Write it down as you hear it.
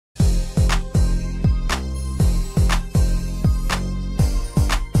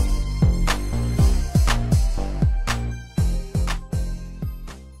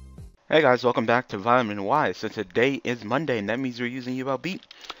Hey guys, welcome back to Vitamin Y. So today is Monday, and that means we're using Yubel beat.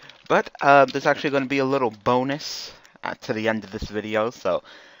 But there's actually going to be a little bonus to the end of this video. So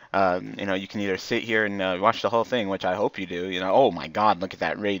you can either sit here and watch the whole thing, which I hope you do. Oh my God, look at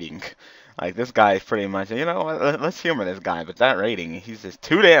that rating. Like this guy is pretty much, let's humor this guy. But that rating, he's just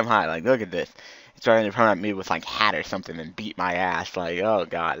too damn high. Like look at this. He's trying to come at me with like hat or something and beat my ass. Like oh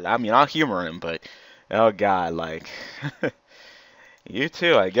God. I mean, I'll humor him, but oh God, like. You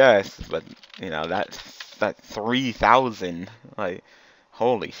too, I guess, but that 3,000, like,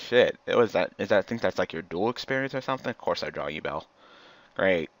 holy shit! It was that. Is that? I think that's like your dual experience or something. Of course, I draw Yubel.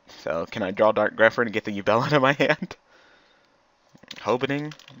 Great. So can I draw Dark Grepher to get the Yubel out of my hand?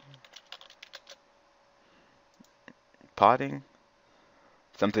 Hobening, potting,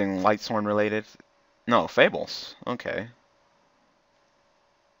 something Lightsworn related. No, Fables. Okay.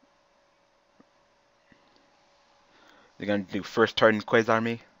 You're gonna do first turn Quasar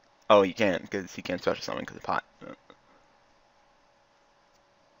me? Oh, you can't, because he can't special summon because of pot.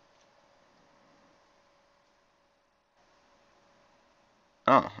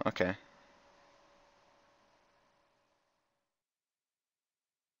 Oh, okay.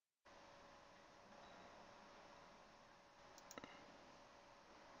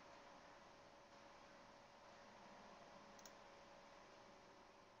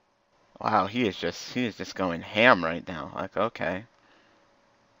 Wow, he is just going ham right now. Like, okay.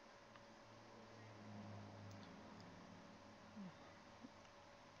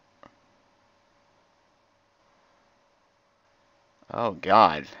 Oh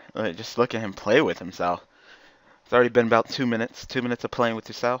God, just look at him play with himself. It's already been about 2 minutes. 2 minutes of playing with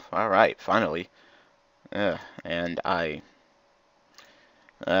yourself. All right, finally. And I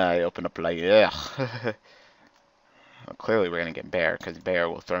open up like yeah. Well, clearly we're gonna get Bear because Bear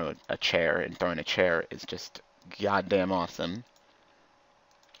will throw a chair, and throwing a chair is just goddamn awesome.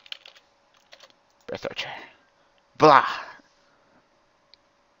 Bear throw a chair. Blah.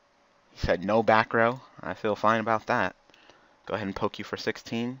 He said no back row. I feel fine about that. Go ahead and poke you for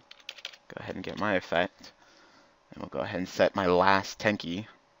 16. Go ahead and get my effect. And we'll go ahead and set my last Tenki.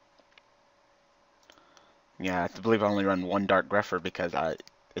 Yeah, I believe I only run one Dark Grepher because I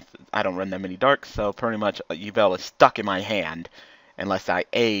don't run that many darks, so pretty much Yubel is stuck in my hand unless I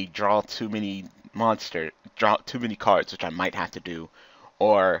A, draw too many draw too many cards, which I might have to do,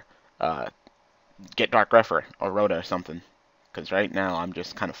 or uh, get Dark Grepher or Rhoda or something. Because right now I'm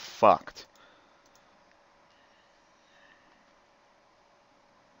just kind of fucked.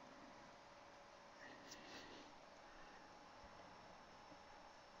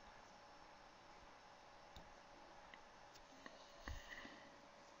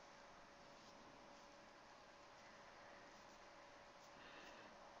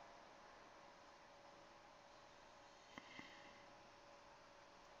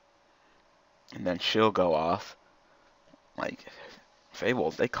 And then she'll go off. Like,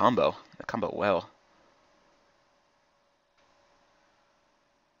 Fables, they combo. They combo well.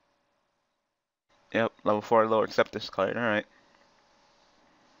 Yep, level 4 lower, accept this card. Alright.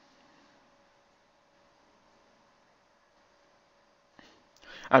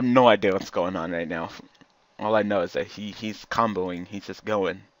 I have no idea what's going on right now. All I know is that he's comboing. He's just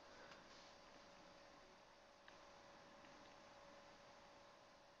going.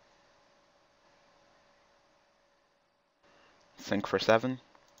 Sync for 7.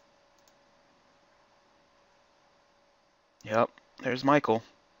 Yep, there's Michael.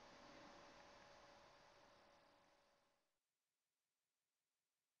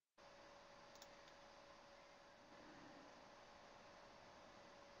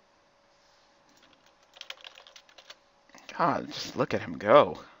 God, just look at him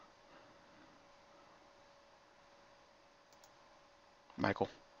go. Michael.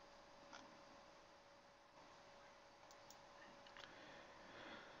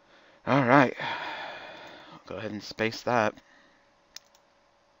 Alright. Go ahead and space that.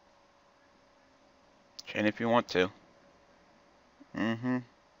 Chain if you want to. Mm-hmm.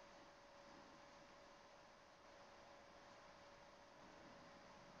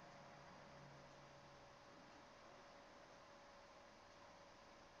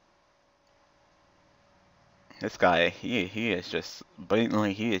 This guy, he is just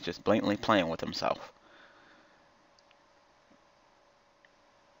blatantly playing with himself.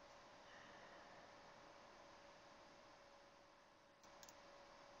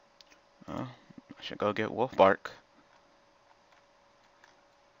 I should go get Wolf Bark.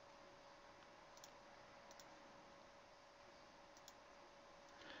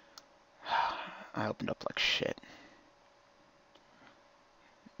 I opened up like shit.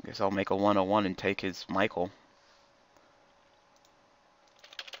 Guess I'll make a 101 and take his Michael.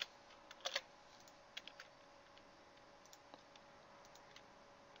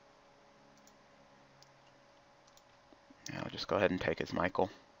 just go ahead and take his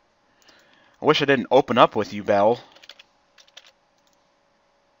Michael. I wish I didn't open up with Yubel.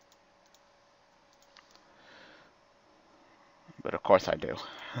 But of course I do.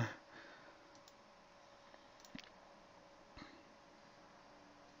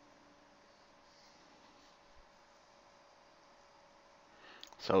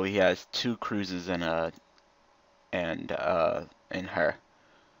 So he has 2 cruises and in her.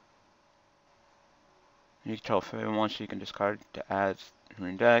 You control if once you can discard to add to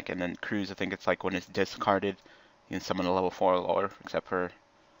your deck, and then cruise. I think it's like when it's discarded, you can summon a level 4 or lower, except for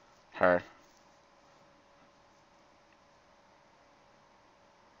her.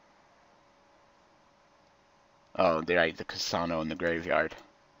 Oh, they're right, the Kasano in the graveyard.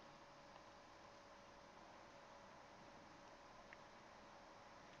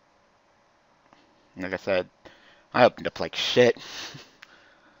 Like I said, I opened up like shit.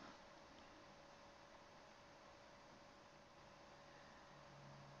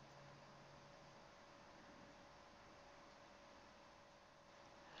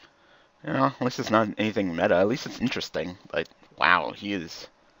 You know, at least it's not anything meta. At least it's interesting. But wow, he is.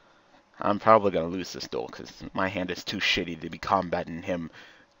 I'm probably gonna lose this duel because my hand is too shitty to be combating him,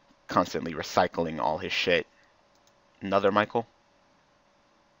 constantly recycling all his shit. Another Michael?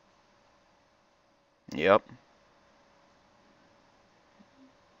 Yep.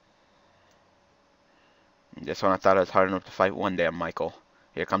 Just when I thought I was hard enough to fight one damn Michael.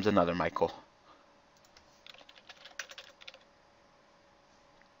 Here comes another Michael.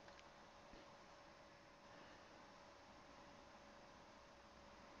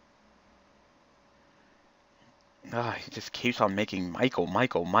 Ah, he just keeps on making Michael.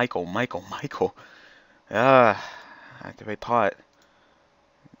 Ah, activate pot.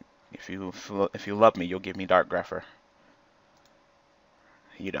 If you love me, you'll give me Dark Grepher.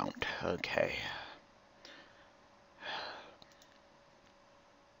 You don't. Okay.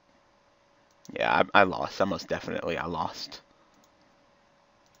 Yeah, I lost. Almost definitely I lost.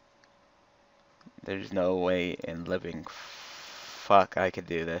 There's no way in living fuck I could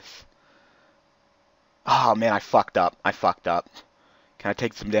do this. Oh man, I fucked up. Can I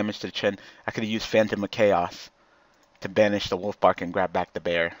take some damage to the chin? I could have used Phantom of Chaos to banish the wolf bark and grab back the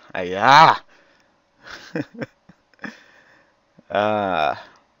bear. I'm gonna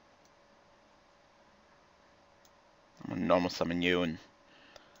normal summon you and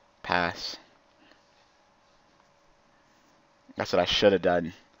pass. That's what I should have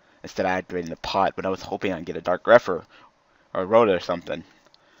done instead of activating the pot, but I was hoping I'd get a Dark Grepher or a Rhoda or something.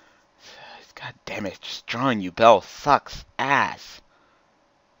 God damn it, just drawing Yubel sucks ass.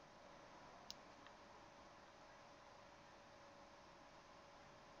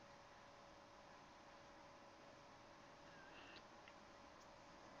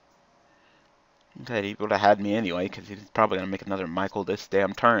 Okay, he would have had me anyway, because he's probably going to make another Michael this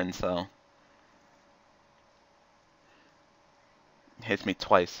damn turn, so. Hits me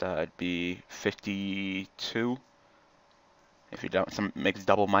twice, it'd be 52. If you don't, makes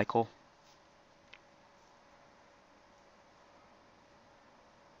double Michael.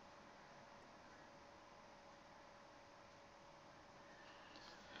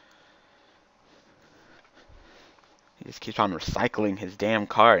 He just keeps on recycling his damn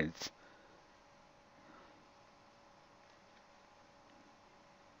cards.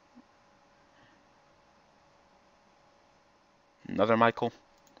 Another Michael.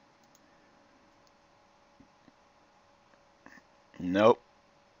 Nope.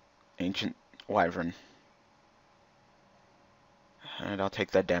 Ancient Wyvern. And I'll take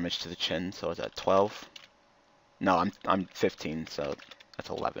that damage to the chin, so is that 12? No, I'm 15, so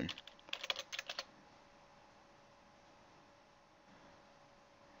that's 11.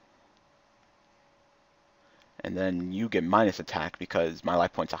 And then you get minus attack because my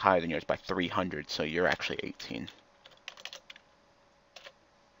life points are higher than yours by 300, so you're actually 18.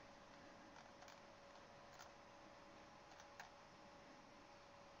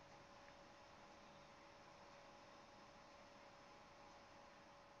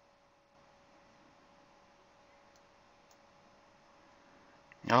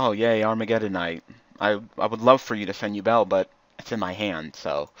 Oh, yay, Armageddonite. I would love for you to send Yubel, but it's in my hand,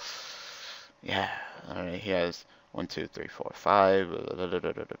 so. Yeah. Alright, he has 1, 2, 3, 4, 5.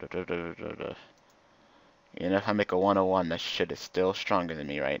 And if I make a 101, that shit is still stronger than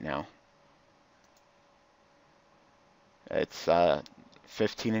me right now. It's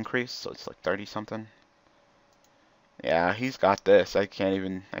 15 increase, so it's like 30 something. Yeah, he's got this. I can't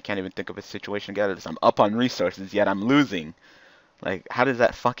even think of a situation to get it. I'm up on resources, yet I'm losing. Like, how does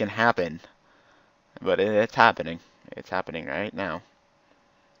that fucking happen? But it's happening. It's happening right now.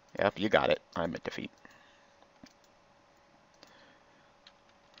 Yep, you got it. I'm at defeat.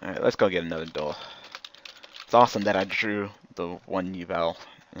 Alright, let's go get another duel. It's awesome that I drew the one Yubel.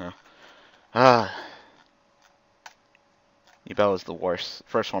 Yeah. Ah. Yubel is the worst.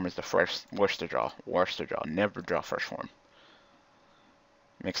 First form is the worst to draw. Worst to draw. Never draw first form.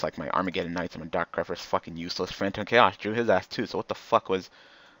 Makes like my Armageddon Knights and my Dark Refer's fucking useless. Phantom Chaos drew his ass too, so what the fuck was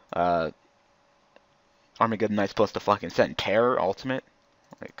Armageddon Knight supposed to fucking send? Terror Ultimate?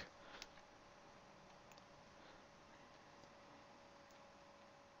 Like,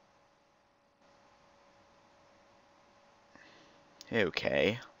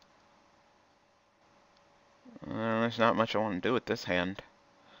 okay. There's not much I want to do with this hand.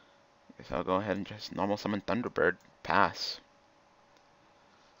 Guess I'll go ahead and just normal summon Thunderbird. Pass.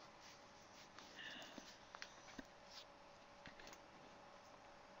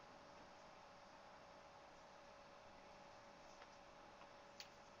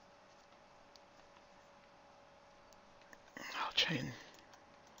 Oh, chain.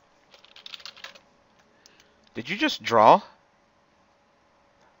 Did you just draw?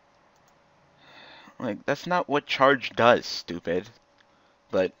 Like, that's not what charge does, stupid.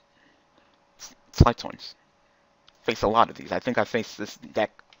 But, it's Light Sworns. Face a lot of these. I think I face this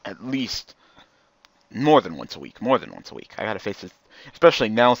deck at least more than once a week. More than once a week. I gotta face this, especially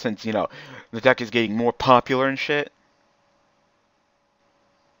now since, you know, the deck is getting more popular and shit.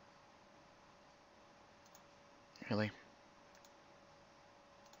 Really?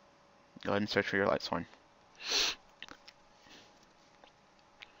 Go ahead and search for your Light Sworn.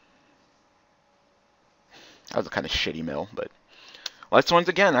 That was a kind of shitty mill, but Light Sworns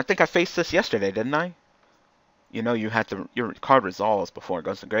again. I think I faced this yesterday, didn't I? You know, you had to, your card resolves before it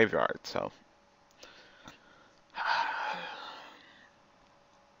goes to the graveyard, so.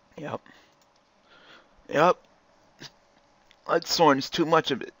 Yep. Yep. Light Sworns, too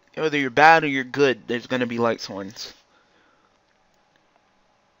much of it. Whether you're bad or you're good, there's gonna be Light Sworns.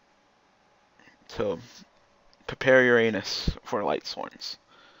 So, prepare your anus for Light Sworns.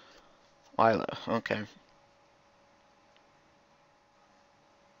 Lila, okay.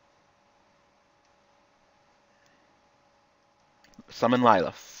 Summon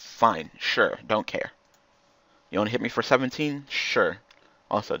Lila. Fine, sure, don't care. You want to hit me for 17? Sure.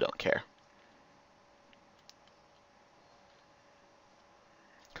 Also don't care.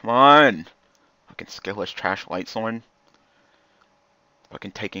 Come on! Fucking skillless trash Light Sworn.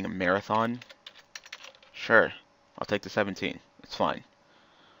 Fucking taking a marathon. Sure. I'll take the 17. It's fine.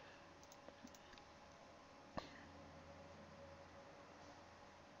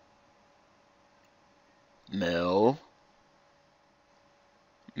 Mill.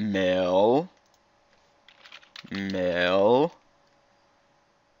 Mill. Mill.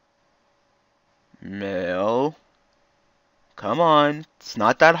 Mill. Come on. It's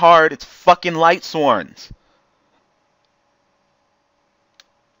not that hard. It's fucking Light Sworns.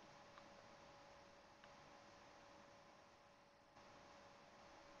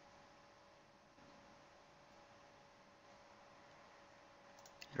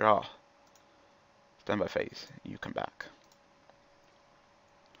 Draw. Stand by phase. You come back.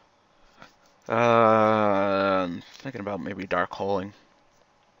 I'm thinking about maybe Dark Holing.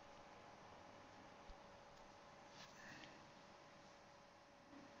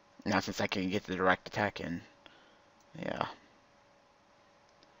 Now since I can get the direct attack in. Yeah.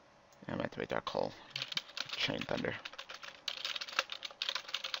 I might have to be Dark Hole. Chain Thunder.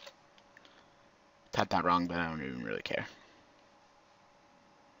 Tapped that wrong, but I don't even really care.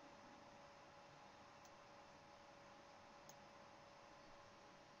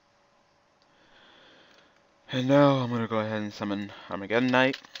 And now I'm gonna go ahead and summon Armageddon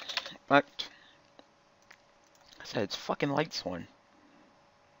Knight. But I said it's fucking Light Sworn.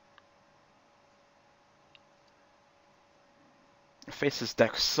 I face this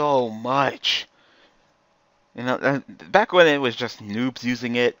deck so much. You know, back when it was just noobs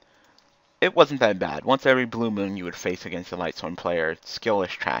using it, it wasn't that bad. Once every blue moon you would face against a Light Sworn player, skillless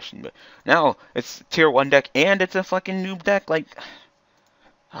trash. But now it's tier 1 deck and it's a fucking noob deck. Like,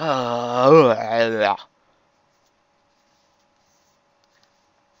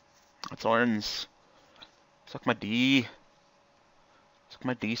 Thorns. Suck my D. Suck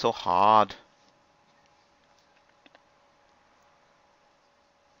my D so hard.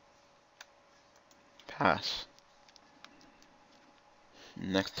 Pass.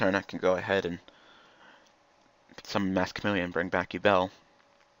 Next turn I can go ahead and summon Mass Chameleon and bring back Yubel.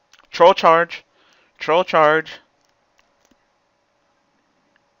 Troll charge! Troll charge!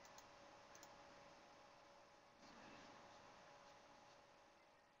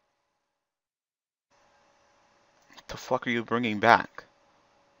 What the fuck are you bringing back?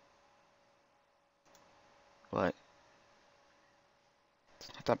 What?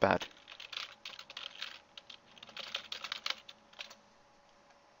 Not that bad.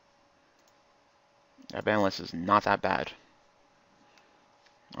 That ban list is not that bad.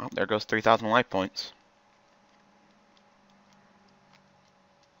 Well, there goes 3,000 life points.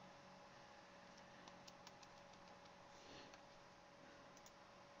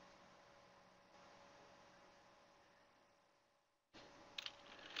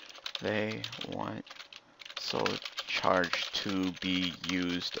 They want soul charge to be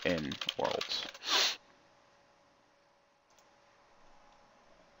used in worlds.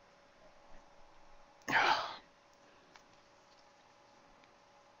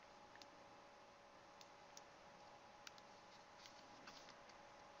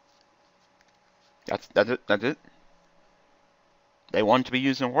 That's it. That's it. They want to be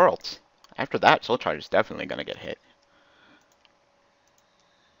used in worlds. After that, soul charge is definitely gonna get hit.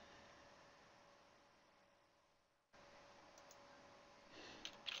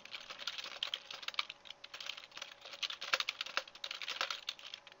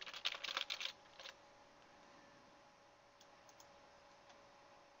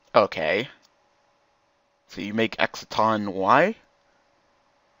 Okay. So you make Exciton Y?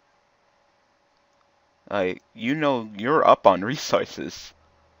 You know you're up on resources.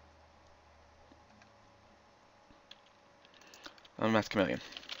 Mass Chameleon.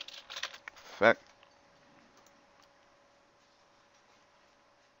 Effect.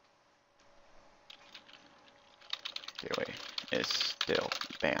 Daily is still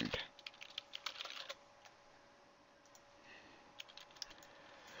banned.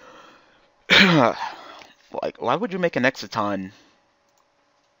 Like, why would you make an Exciton?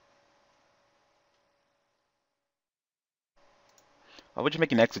 Why would you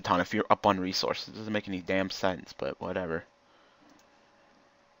make an Exciton if you're up on resources? It doesn't make any damn sense, but whatever.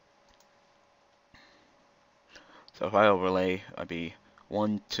 So if I overlay, I'd be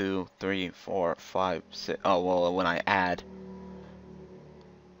 1, 2, 3, 4, 5, 6. Oh, well, when I add.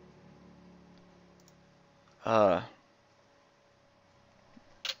 I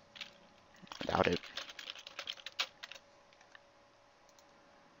doubt it.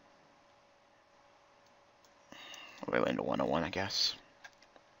 Overlay into 101, I guess.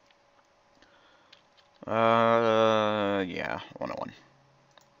 Yeah, 101.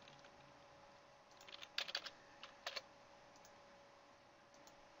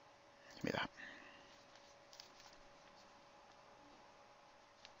 Give me that.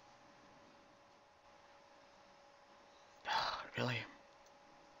 Really?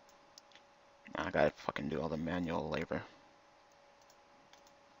 I gotta fucking do all the manual labor.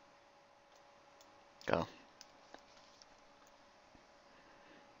 Go.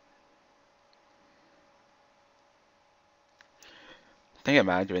 Think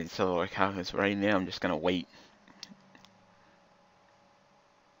about doing so like how it's right now. I'm just gonna wait.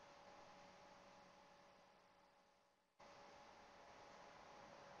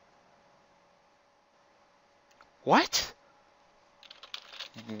 What?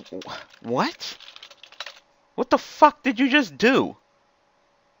 What? What the fuck did you just do?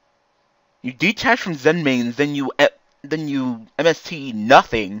 You detach from Zen mains, then you MST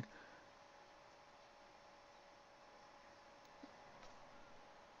nothing.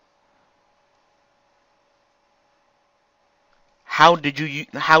 How did you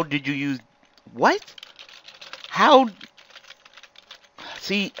use what? How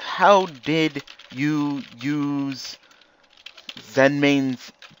did you use Zen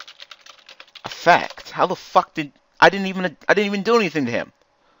main's effect? How the fuck did I didn't even do anything to him.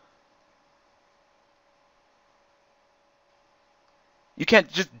 You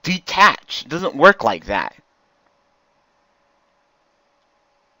can't just detach. It doesn't work like that.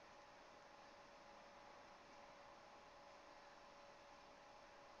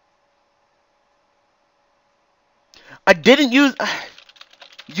 I didn't use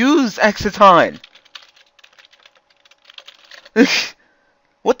Exciton.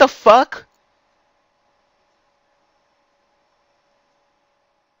 What the fuck?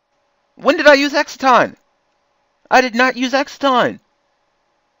 When did I use Exciton? I did not use Exciton.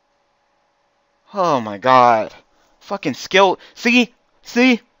 Oh my god. Fucking skill. See?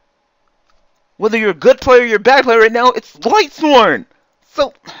 Whether you're a good player or you're a bad player right now, it's Lightsworn.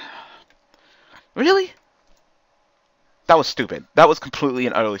 So, really? That was stupid. That was completely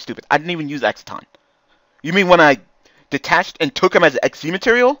and utterly stupid. I didn't even use Exciton. You mean when I detached and took him as XC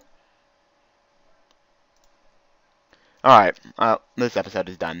material? Alright, this episode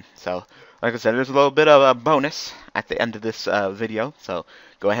is done. So, like I said, there's a little bit of a bonus at the end of this video. So,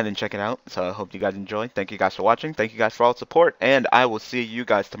 go ahead and check it out. So, I hope you guys enjoyed. Thank you guys for watching. Thank you guys for all the support. And I will see you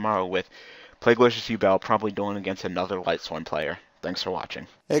guys tomorrow with Plaguelicious Yubel probably dueling against another Lightsworn player. Thanks for watching.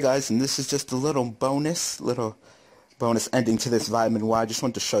 Hey guys, and this is just a little bonus ending to this Vitamin Y. I just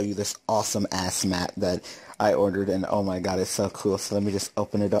want to show you this awesome ass mat that I ordered, and oh my god, it's so cool. So let me just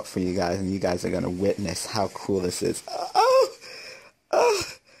open it up for you guys, and you guys are going to witness how cool this is. Oh,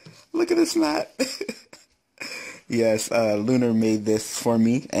 look at this mat. Yes, Lunar made this for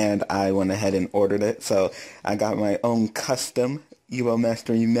me, and I went ahead and ordered it. So I got my own custom Yubel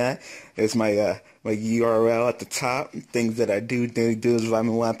Mastering mat. There's my my URL at the top. Things that I do: Daily Duels,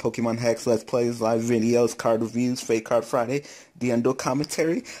 Vitamin Y, Pokemon Hex, Let's Plays, live videos, card reviews, Fake Card Friday, D&Do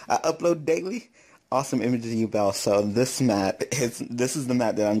commentary. I upload daily. Awesome images of Yubel. So this is the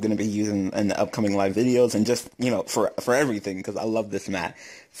mat that I'm going to be using in the upcoming live videos, and just, you know, for everything, because I love this mat.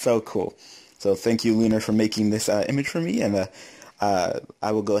 So cool. So thank you, Lunar, for making this image for me, and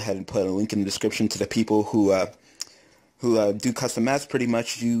I will go ahead and put a link in the description to the people who do custom mats. Pretty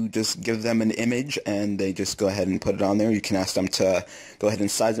much, you just give them an image, and they just go ahead and put it on there. You can ask them to go ahead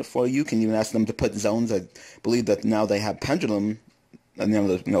and size it for you. You can even ask them to put zones. I believe that now they have pendulum,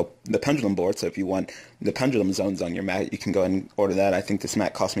 the pendulum board. So if you want the pendulum zones on your mat, you can go ahead and order that. I think this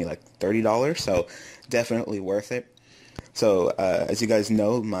mat cost me like $30, so definitely worth it. So, as you guys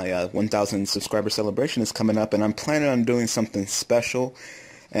know, my 1,000 subscriber celebration is coming up, and I'm planning on doing something special.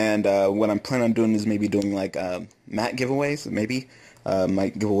 And what I'm planning on doing is maybe doing like mat giveaways. Maybe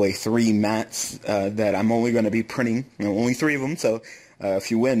might give away 3 mats that I'm only going to be printing. You know, only 3 of them. So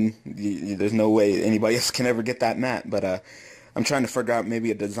if you win, there's no way anybody else can ever get that mat. But I'm trying to figure out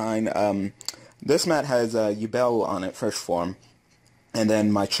maybe a design. This mat has Yubel on it, first form, and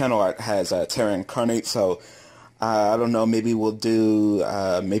then my channel art has Terra Incarnate. So I don't know, maybe we'll do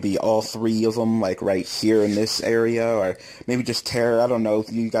maybe all 3 of them, like right here in this area, or maybe just Terra. I don't know.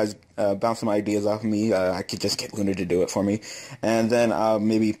 You guys bounce some ideas off of me. I could just get Lunar to do it for me, and then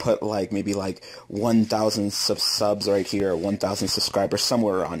maybe put maybe 1,000 subs right here, or 1,000 subscribers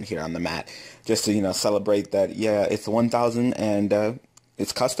somewhere on here on the mat, just to, you know, celebrate that. Yeah, it's 1,000, and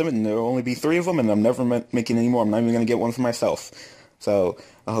it's custom, and there'll only be 3 of them, and I'm never making any more. I'm not even gonna get one for myself. So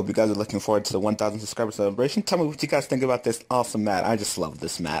I hope you guys are looking forward to the 1,000 subscriber celebration. Tell me what you guys think about this awesome mat. I just love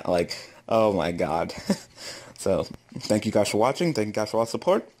this mat. Like, oh my god. So thank you guys for watching. Thank you guys for all the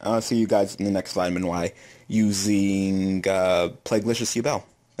support. I'll see you guys in the next Vitamin Y using Plaguelicious Yubel.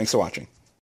 Thanks for watching.